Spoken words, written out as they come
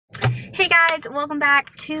Hey guys, welcome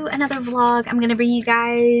back to another vlog. I'm gonna bring you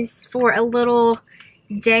guys for a little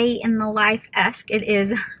day in the life-esque. It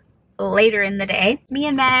is later in the day. Me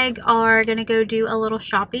and Meg are gonna go do a little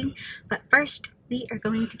shopping, but first we are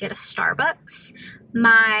going to get a Starbucks.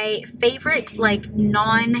 My favorite like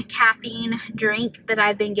non-caffeine drink that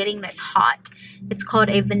I've been getting that's hot. It's called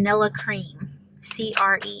a vanilla cream,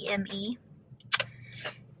 C-R-E-M-E.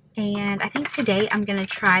 And I think today I'm gonna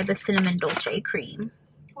try the cinnamon dolce cream.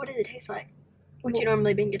 What does it taste like? What you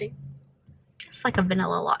normally been getting? Just like a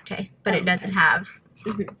vanilla latte, but it doesn't have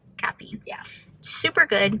caffeine. Yeah. Super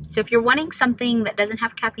good. So if you're wanting something that doesn't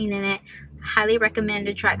have caffeine in it, highly recommend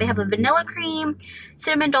to try. They have a vanilla cream,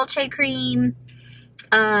 cinnamon dolce cream,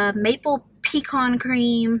 maple pecan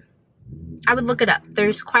cream. I would look it up.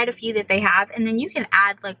 There's quite a few that they have, and then you can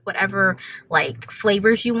add like whatever like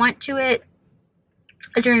flavors you want to it.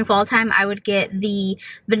 During fall time, I would get the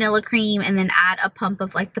vanilla cream and then add a pump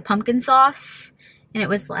of like the pumpkin sauce, and it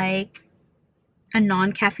was like a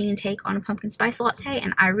non-caffeine take on a pumpkin spice latte,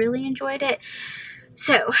 and I really enjoyed it.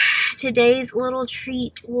 So today's little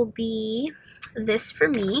treat will be this for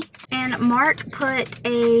me, and Mark put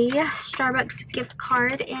a Starbucks gift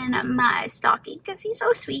card in my stocking because he's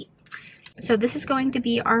so sweet. So this is going to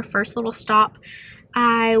be our first little stop.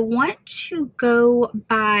 I want to go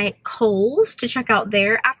by Kohl's to check out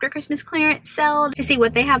their after Christmas clearance sale to see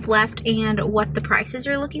what they have left and what the prices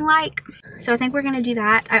are looking like. So I think we're going to do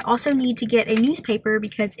that. I also need to get a newspaper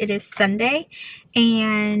because it is Sunday,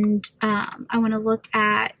 and I want to look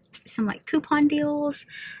at some like coupon deals.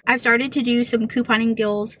 I've started to do some couponing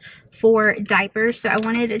deals for diapers, so I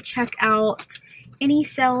wanted to check out any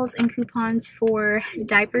sales and coupons for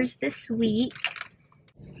diapers this week.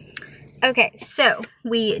 Okay, so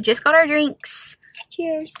we just got our drinks.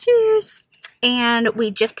 Cheers. Cheers. And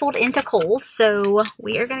we just pulled into Kohl's, so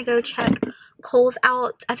we are going to go check Kohl's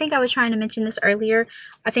out. I think I was trying to mention this earlier.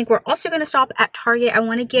 I think we're also going to stop at Target. I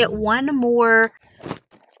want to get one more.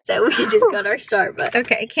 So we just got our Starbucks.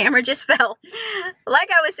 Okay, camera just fell.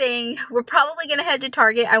 Like I was saying, we're probably going to head to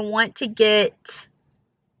Target. I want to get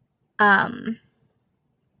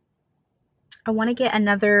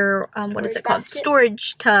another, what is it called?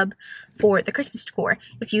 Storage tub for the Christmas decor.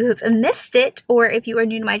 If you have missed it, or if you are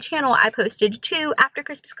new to my channel, I posted 2 after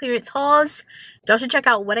Christmas clearance hauls. Y'all should check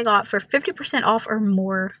out what I got for 50% off or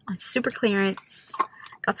more on super clearance.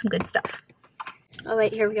 Got some good stuff. Oh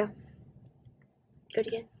wait, here we go. Do it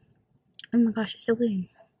again. Oh my gosh, it's so weird.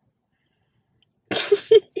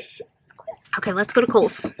 Okay, let's go to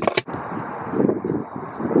Kohl's.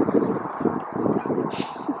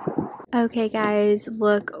 Okay guys,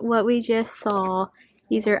 look what we just saw.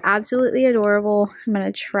 These are absolutely adorable. I'm going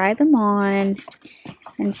to try them on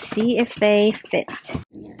and see if they fit.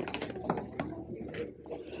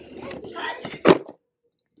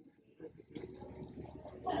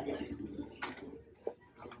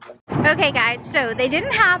 Okay guys, so they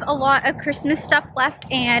didn't have a lot of Christmas stuff left,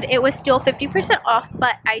 and it was still 50% off,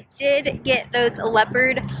 but I did get those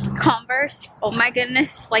leopard Converse. Oh my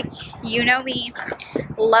goodness, like, you know me,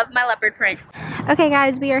 love my leopard print. Okay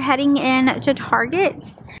guys, we are heading in to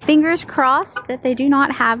Target. Fingers crossed that they do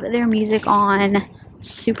not have their music on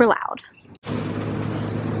super loud.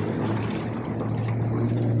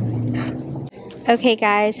 Okay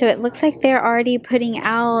guys, so it looks like they're already putting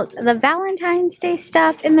out the Valentine's Day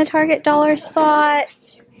stuff in the Target dollar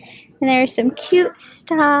spot. And there's some cute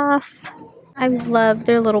stuff. I love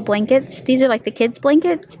their little blankets. These are like the kids'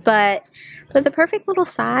 blankets, but they're the perfect little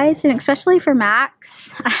size, and especially for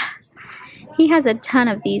Max. He has a ton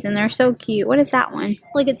of these and they're so cute. What is that one?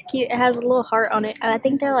 Look, it's cute. It has a little heart on it. I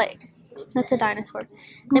think they're like, that's a dinosaur.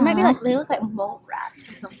 They might be like, they look like mole rats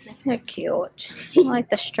or something. They're cute. I like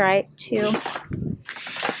the stripe too.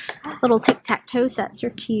 Little tic-tac-toe sets are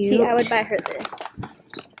cute. See, I would buy her this.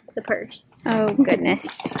 The purse. Oh goodness.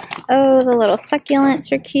 Oh, the little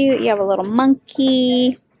succulents are cute. You have a little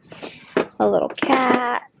monkey, a little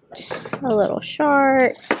cat, a little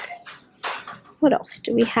shark. What else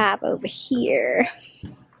do we have over here?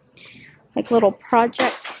 Like little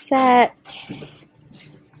project sets.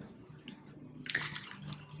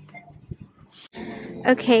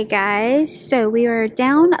 Okay guys, so we are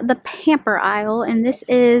down the pamper aisle, and this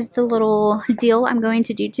is the little deal I'm going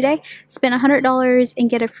to do today. Spend $100 and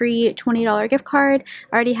get a free $20 gift card.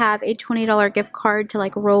 I already have a $20 gift card to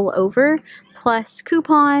like roll over, plus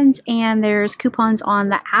coupons, and there's coupons on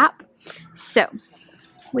the app. So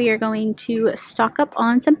we are going to stock up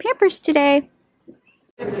on some Pampers today.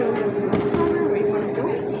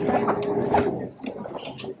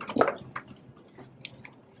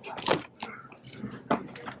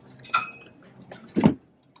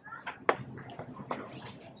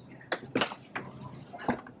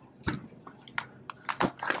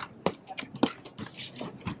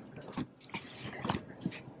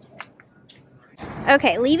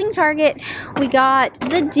 Okay, leaving Target, we got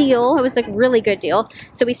the deal. It was a really good deal.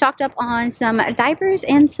 So we stocked up on some diapers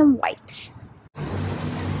and some wipes.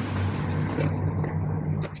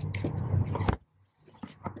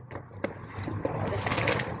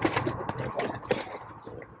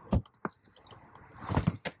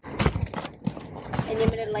 And I'm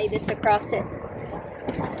going to lay this across it.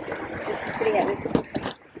 It's pretty heavy.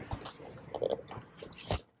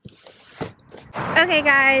 Okay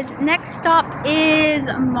guys, next stop is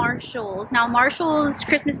Marshall's. Now Marshall's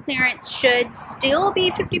Christmas clearance should still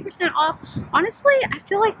be 50% off. Honestly, I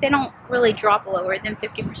feel like they don't really drop lower than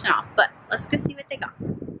 50% off, but let's go see what they got.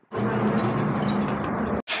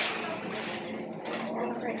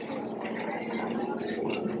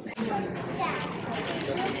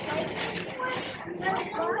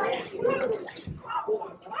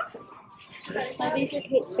 These are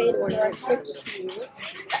Kate's fade ornaments. They're cute.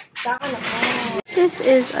 This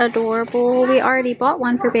is adorable. We already bought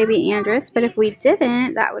one for baby Andress, but if we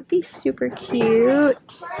didn't, that would be super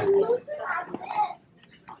cute.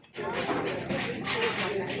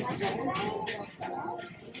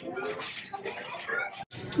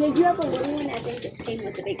 They do have a little one. I think it came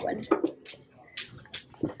with a big one.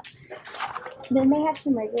 Then they have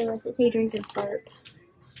some regular ones that say drink and start.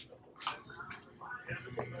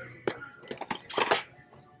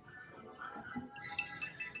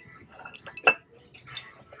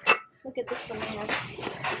 Look at this one they have.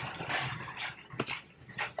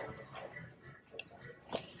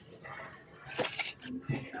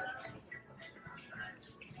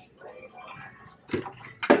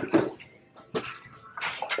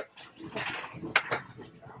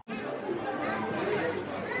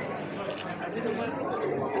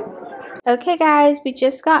 Okay guys, we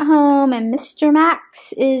just got home and Mr.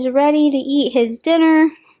 Max is ready to eat his dinner.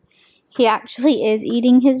 He actually is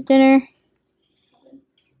eating his dinner.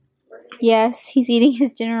 Yes, he's eating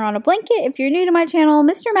his dinner on a blanket. If you're new to my channel,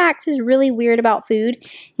 Mr. Max is really weird about food,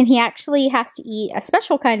 and he actually has to eat a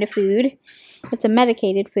special kind of food. It's a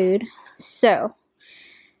medicated food. So,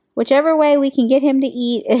 whichever way we can get him to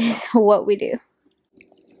eat is what we do.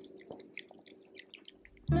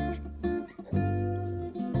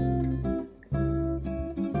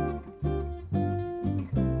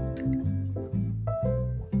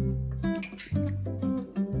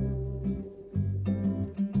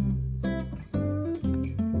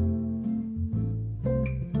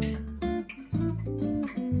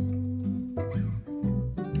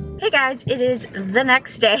 Hey guys, it is the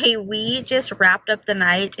next day. We just wrapped up the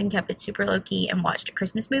night and kept it super low-key and watched a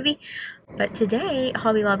Christmas movie. But today,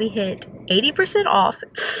 Hobby Lobby hit 80% off.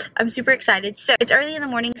 I'm super excited. So it's early in the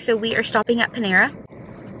morning, so we are stopping at Panera.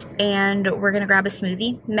 And we're going to grab a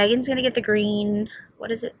smoothie. Megan's going to get the green, what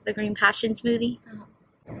is it? The green passion smoothie?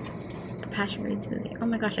 The passion green smoothie. Oh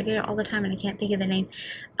my gosh, I get it all the time and I can't think of the name.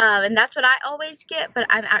 And that's what I always get, but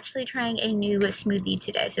I'm actually trying a new smoothie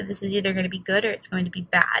today. So this is either going to be good or it's going to be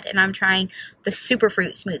bad. And I'm trying the super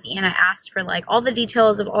fruit smoothie. And I asked for like all the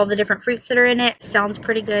details of all the different fruits that are in it. Sounds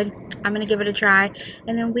pretty good. I'm going to give it a try.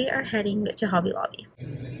 And then we are heading to Hobby Lobby.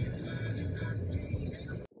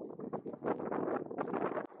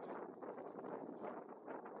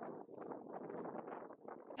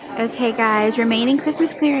 Okay guys, remaining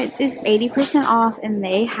Christmas clearance is 80% off and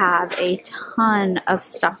they have a ton of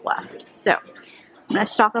stuff left. So I'm going to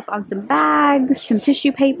stock up on some bags, some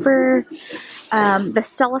tissue paper, the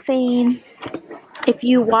cellophane. If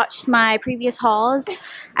you watched my previous hauls,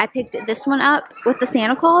 I picked this one up with the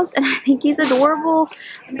Santa Claus and I think he's adorable.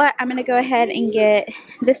 But I'm going to go ahead and get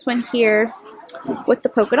this one here with the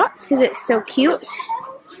polka dots because it's so cute.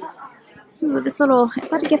 Ooh, this little, is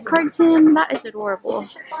that a gift card tin? That is adorable.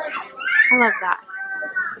 I love that.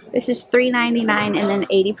 This is $3.99 and then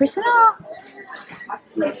 80% off.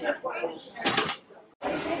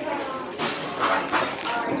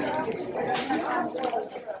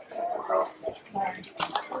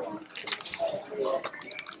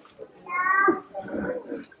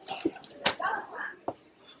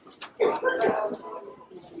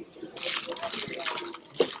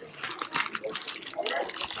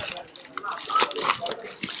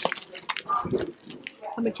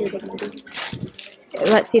 How much is it going to be?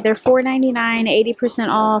 Let's see, they're $4.99, 80%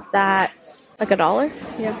 off. That's like $1.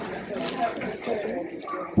 Yeah.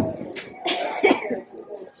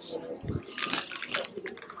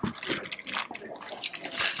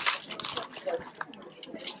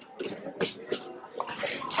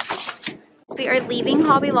 We are leaving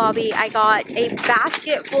Hobby Lobby. I got a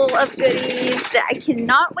basket full of goodies that I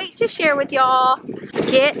cannot wait to share with y'all.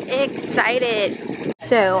 Get excited.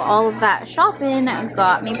 So all of that shopping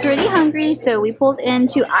got me pretty hungry, so we pulled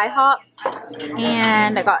into IHOP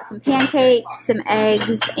And I got some pancakes, some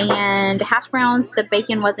eggs, and hash browns. The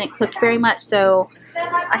bacon wasn't cooked very much, so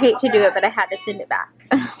I hate to do it, but I had to send it back.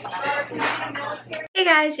 Hey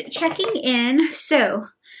guys, checking in. So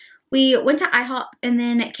we went to IHOP and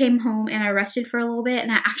then came home and I rested for a little bit,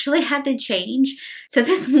 and I actually had to change. So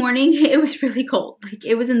this morning it was really cold. Like,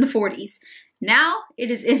 it was in the 40s. Now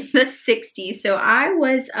it is in the 60s. So I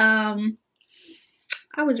was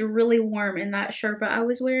really warm in that Sherpa I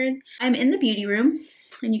was wearing. I'm in the beauty room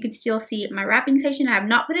and you can still see my wrapping station. I have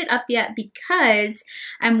not put it up yet because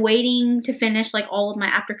I'm waiting to finish like all of my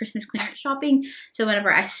after Christmas clearance shopping. So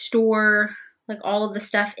whenever I store like all of the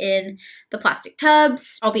stuff in the plastic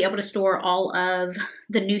tubs, I'll be able to store all of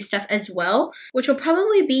the new stuff as well, which will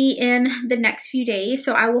probably be in the next few days.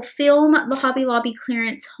 So I will film the Hobby Lobby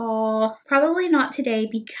clearance haul, probably not today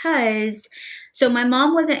because, so my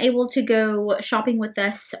mom wasn't able to go shopping with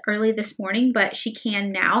us early this morning, but she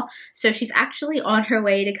can now. So she's actually on her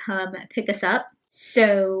way to come pick us up.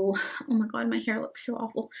 So, oh my god, my hair looks so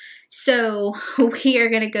awful. So we are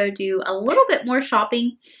gonna go do a little bit more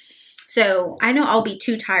shopping. So I know I'll be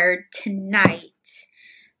too tired tonight.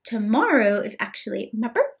 Tomorrow is actually my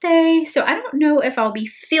birthday, so I don't know if I'll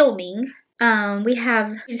be filming. We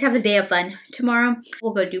just have a day of fun. Tomorrow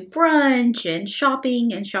we'll go do brunch and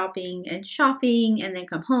shopping and shopping and shopping, and then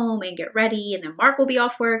come home and get ready, and then Mark will be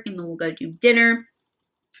off work, and then we'll go do dinner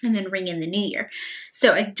and then ring in the new year.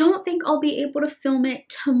 So I don't think I'll be able to film it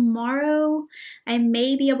tomorrow. I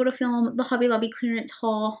may be able to film the Hobby Lobby clearance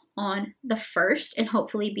haul on the 1st and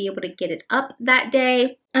hopefully be able to get it up that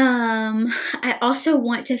day. I also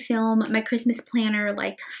want to film my Christmas planner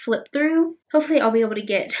like flip through. Hopefully I'll be able to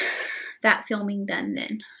get that filming done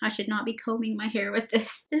then. I should not be combing my hair with this.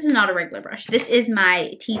 This is not a regular brush. This is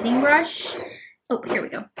my teasing brush. Oh, here we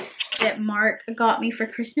go. That Mark got me for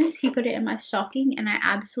Christmas. He put it in my stocking and I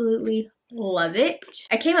absolutely love it.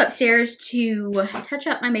 I came upstairs to touch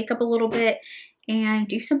up my makeup a little bit and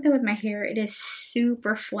do something with my hair. It is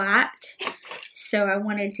super flat. So I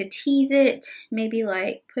wanted to tease it, maybe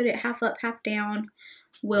like put it half up, half down.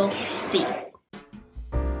 We'll see.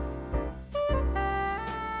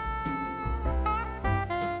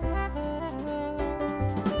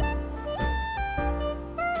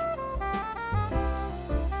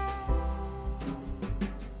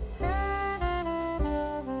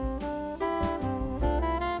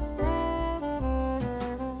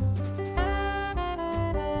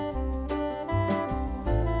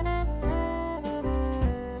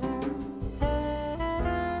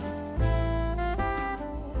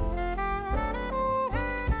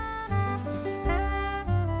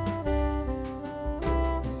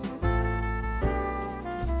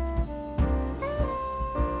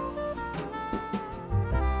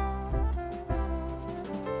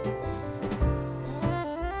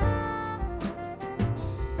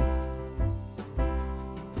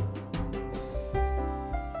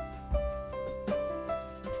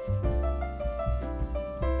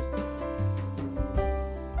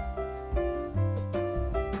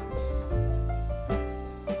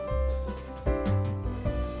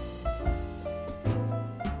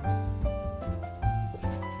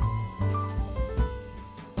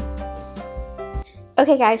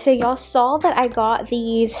 Okay guys, so y'all saw that I got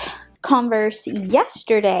these Converse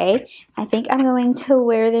yesterday. I think I'm going to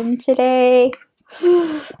wear them today.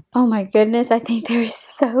 Oh my goodness, I think they're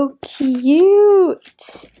so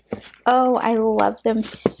cute. Oh, I love them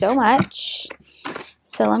so much.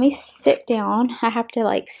 So let me sit down. I have to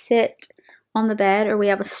like sit on the bed, or we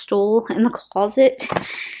have a stool in the closet. And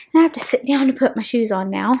I have to sit down to put my shoes on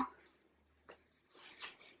now.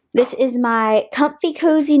 This is my comfy,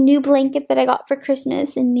 cozy new blanket that I got for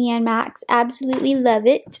Christmas, and me and Max absolutely love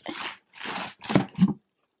it.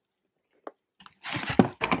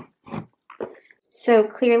 So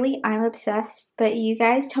clearly I'm obsessed, but you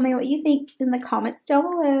guys tell me what you think in the comments down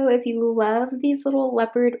below if you love these little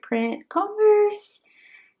leopard print Converse,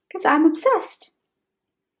 because I'm obsessed.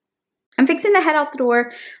 I'm fixing to head out the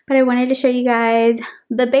door, but I wanted to show you guys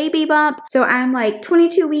the baby bump. So I'm like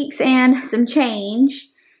 22 weeks and some change.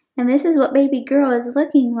 And this is what baby girl is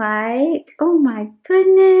looking like. Oh my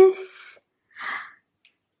goodness.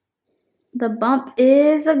 The bump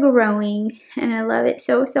is growing and I love it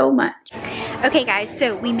so, so much. Okay guys,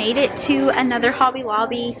 so we made it to another Hobby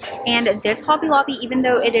Lobby, and this Hobby Lobby, even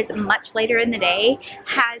though it is much later in the day,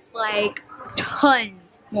 has like tons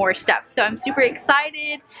more stuff. So I'm super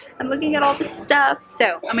excited. I'm looking at all the stuff. So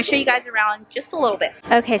I'm gonna show you guys around just a little bit.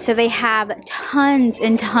 Okay, so they have tons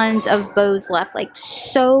and tons of bows left, like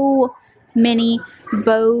so many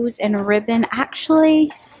bows and ribbon. Actually,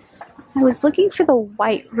 I was looking for the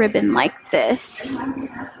white ribbon like this,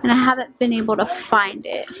 and I haven't been able to find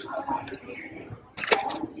it.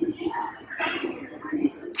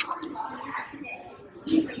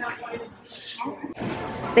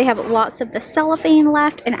 They have lots of the cellophane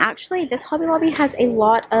left, and actually this Hobby Lobby has a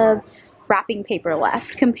lot of wrapping paper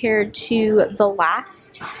left compared to the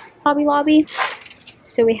last Hobby Lobby.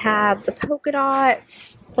 So we have the polka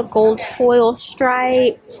dots, the gold foil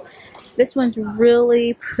striped. This one's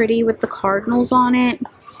really pretty with the cardinals on it.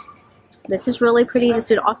 This is really pretty. This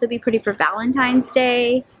would also be pretty for Valentine's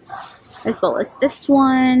Day, as well as this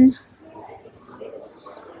one.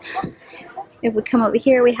 If we come over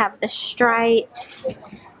here, we have the stripes,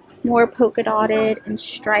 more polka dotted and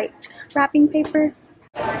striped wrapping paper.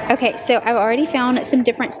 Okay, so I've already found some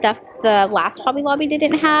different stuff the last Hobby Lobby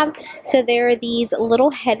didn't have. So there are these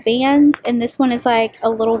little headbands, and this one is like a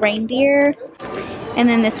little reindeer, and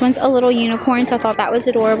then this one's a little unicorn, so I thought that was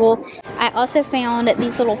adorable. I also found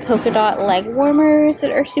these little polka dot leg warmers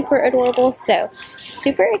that are super adorable, so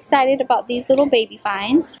super excited about these little baby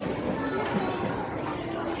finds.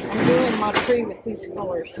 I'm doing my tree with these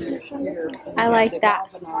colors here. I like that.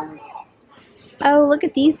 Oh, look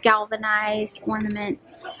at these galvanized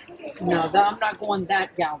ornaments. No, I'm not going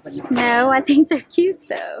that galvanized. No, I think they're cute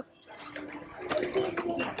though.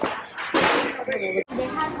 You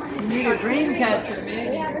need a dream catcher,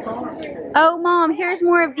 man. Oh, Mom, here's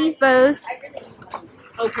more of these bows.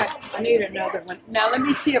 Okay, I need another one. Now let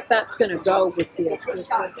me see if that's going to go with this.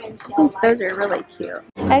 Those are really cute.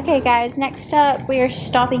 Okay, guys, next up we are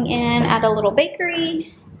stopping in at a little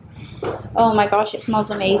bakery. Oh my gosh, it smells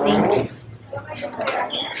amazing.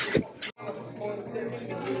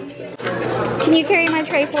 Can you carry my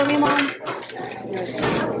tray for me, Mom?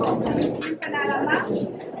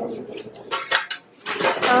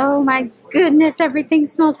 Oh my goodness, everything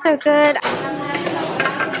smells so good.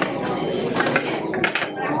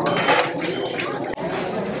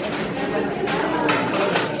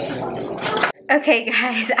 Okay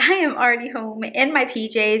guys, I am already home in my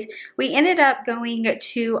PJs. We ended up going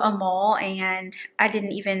to a mall and I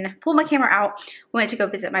didn't even pull my camera out. We went to go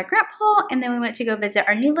visit my grandpa, and then we went to go visit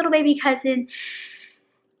our new little baby cousin.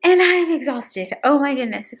 And I'm exhausted. Oh my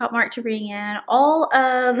goodness, I got Mark to bring in all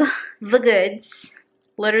of the goods.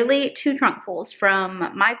 Literally 2 trunkfuls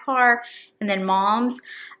from my car and then Mom's.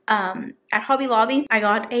 At Hobby Lobby, I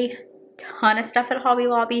got a ton of stuff at Hobby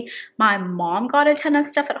Lobby. My mom got a ton of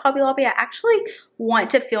stuff at Hobby Lobby. I actually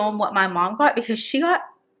want to film what my mom got because she got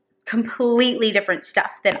completely different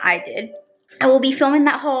stuff than I did. I will be filming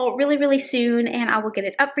that haul really, really soon, and I will get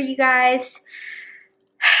it up for you guys.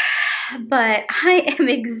 But I am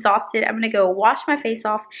exhausted. I'm gonna go wash my face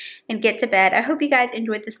off and get to bed. I hope you guys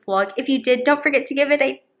enjoyed this vlog. If you did, don't forget to give it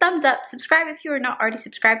a thumbs up. Subscribe if you are not already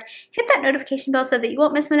subscribed. Hit that notification bell so that you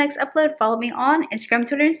won't miss my next upload. Follow me on Instagram,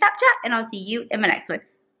 Twitter, and Snapchat, and I'll see you in my next one.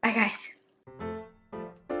 Bye, guys.